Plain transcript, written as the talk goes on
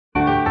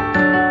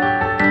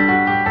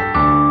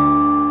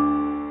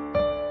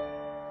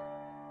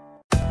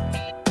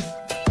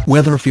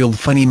Weatherfield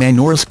funnyman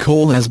Norris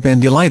Cole has been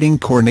delighting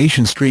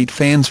Coronation Street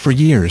fans for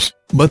years,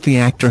 but the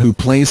actor who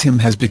plays him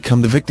has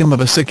become the victim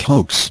of a sick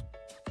hoax.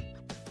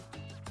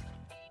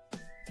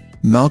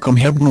 Malcolm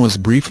Hebden was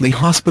briefly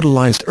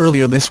hospitalised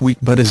earlier this week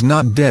but is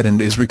not dead and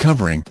is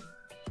recovering.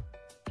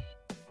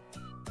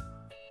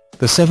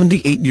 The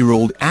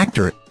 78-year-old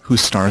actor, who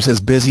stars as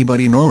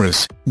busybody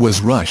Norris, was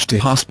rushed to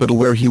hospital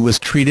where he was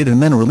treated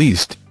and then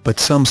released,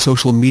 but some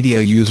social media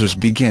users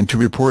began to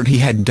report he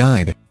had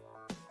died.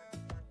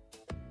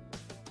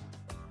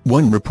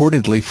 One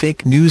reportedly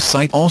fake news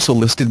site also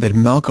listed that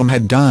Malcolm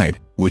had died,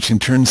 which in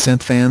turn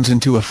sent fans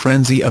into a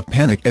frenzy of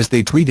panic as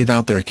they tweeted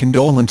out their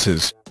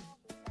condolences.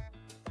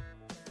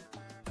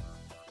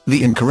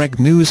 The incorrect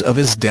news of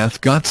his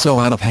death got so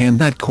out of hand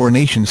that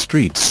Coronation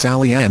Street's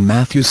Sally Ann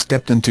Matthews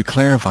stepped in to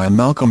clarify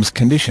Malcolm's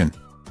condition.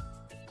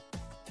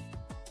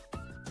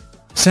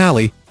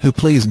 Sally, who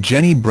plays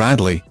Jenny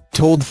Bradley,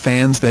 told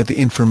fans that the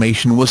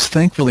information was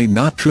thankfully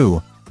not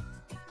true.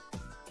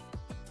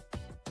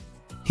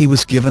 He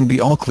was given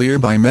the all-clear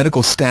by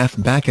medical staff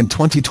back in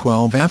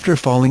 2012 after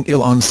falling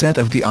ill on set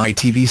of the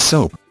ITV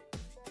soap.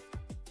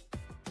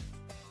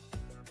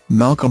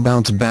 Malcolm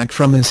bounced back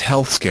from his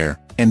health scare,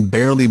 and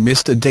barely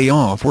missed a day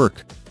off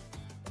work.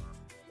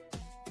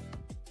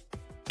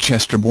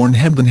 Chester-born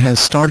Hebden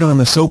has starred on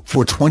the soap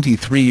for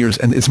 23 years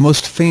and is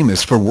most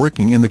famous for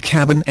working in the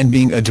cabin and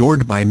being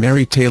adored by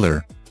Mary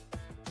Taylor.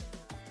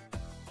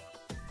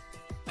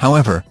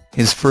 However,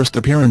 his first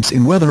appearance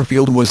in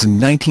Weatherfield was in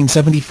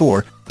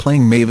 1974,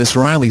 playing Mavis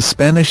Riley's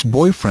Spanish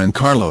boyfriend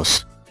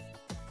Carlos.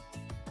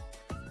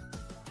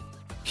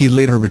 He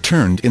later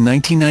returned in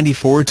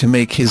 1994 to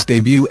make his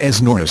debut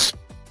as Norris.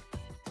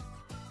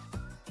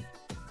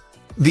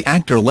 The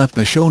actor left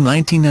the show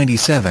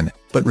 1997,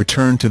 but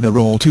returned to the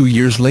role 2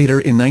 years later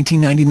in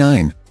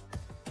 1999.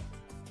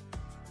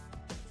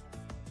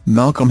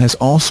 Malcolm has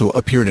also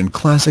appeared in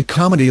classic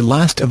comedy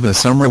Last of the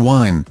Summer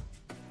Wine.